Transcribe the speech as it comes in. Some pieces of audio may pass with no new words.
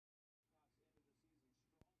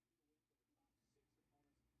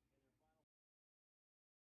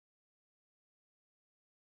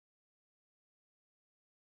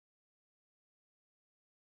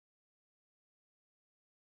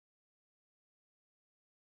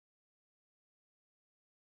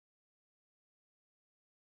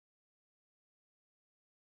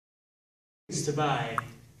To buy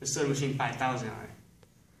the Soda Machine 5000 are.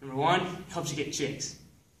 Number one, it helps you get chicks.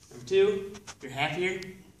 Number two, you're happier.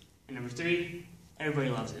 And number three, everybody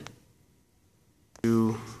loves it.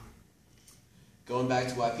 Going back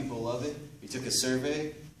to why people love it, we took a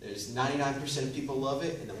survey. There's 99% of people love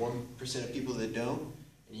it and the 1% of people that don't.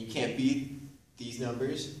 And you can't beat these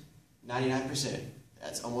numbers. 99%.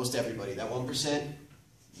 That's almost everybody. That 1%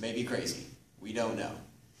 may be crazy. We don't know.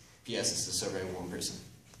 P.S. It's a survey of one person.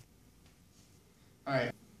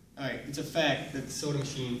 Alright, it's a fact that the soda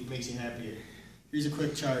machine makes you happier. Here's a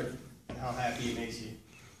quick chart of how happy it makes you.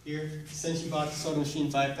 Here, since you bought the Soda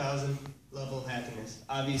Machine 5000, level of happiness.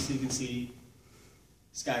 Obviously you can see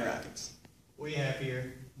skyrockets. Way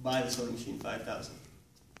happier, buy the Soda Machine 5000.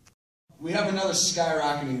 We have another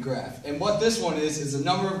skyrocketing graph, and what this one is the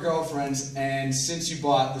number of girlfriends and since you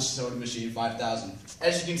bought the Soda Machine 5000.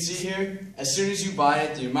 As you can see here, as soon as you buy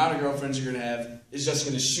it, the amount of girlfriends you're going to have is just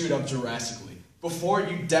going to shoot up drastically. Before,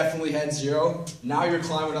 you definitely had 0. Now you're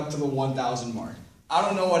climbing up to the 1,000 mark. I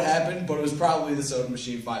don't know what happened, but it was probably the Soda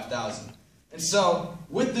Machine 5000. And so,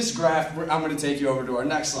 with this graph, I'm going to take you over to our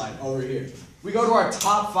next slide, over here. We go to our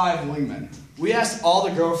top 5 wingmen. We asked all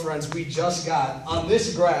the girlfriends we just got on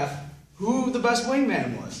this graph who the best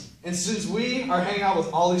wingman was. And since we are hanging out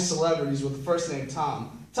with all these celebrities with the first name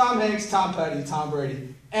Tom Hanks, Tom Petty, Tom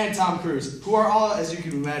Brady, and Tom Cruise, who are all, as you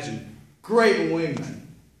can imagine, great wingmen.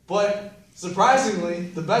 But surprisingly,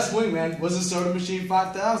 the best wingman was the Soda Machine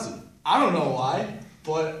 5000. I don't know why,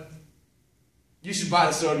 but you should buy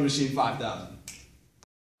the Soda Machine 5000.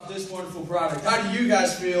 This wonderful product. How do you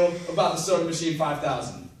guys feel about the Soda Machine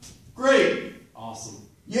 5000? Great. Awesome.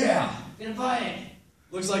 Yeah. Gonna buy it.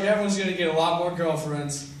 Looks like everyone's gonna get a lot more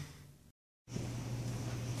girlfriends.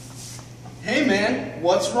 Hey man,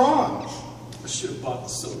 what's wrong? I should have bought the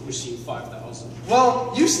Soda Machine 5000.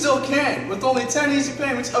 Well, you still can, with only 10 easy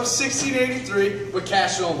payments of $16.83 with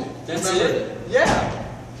cash only. That's Remember? it? Yeah.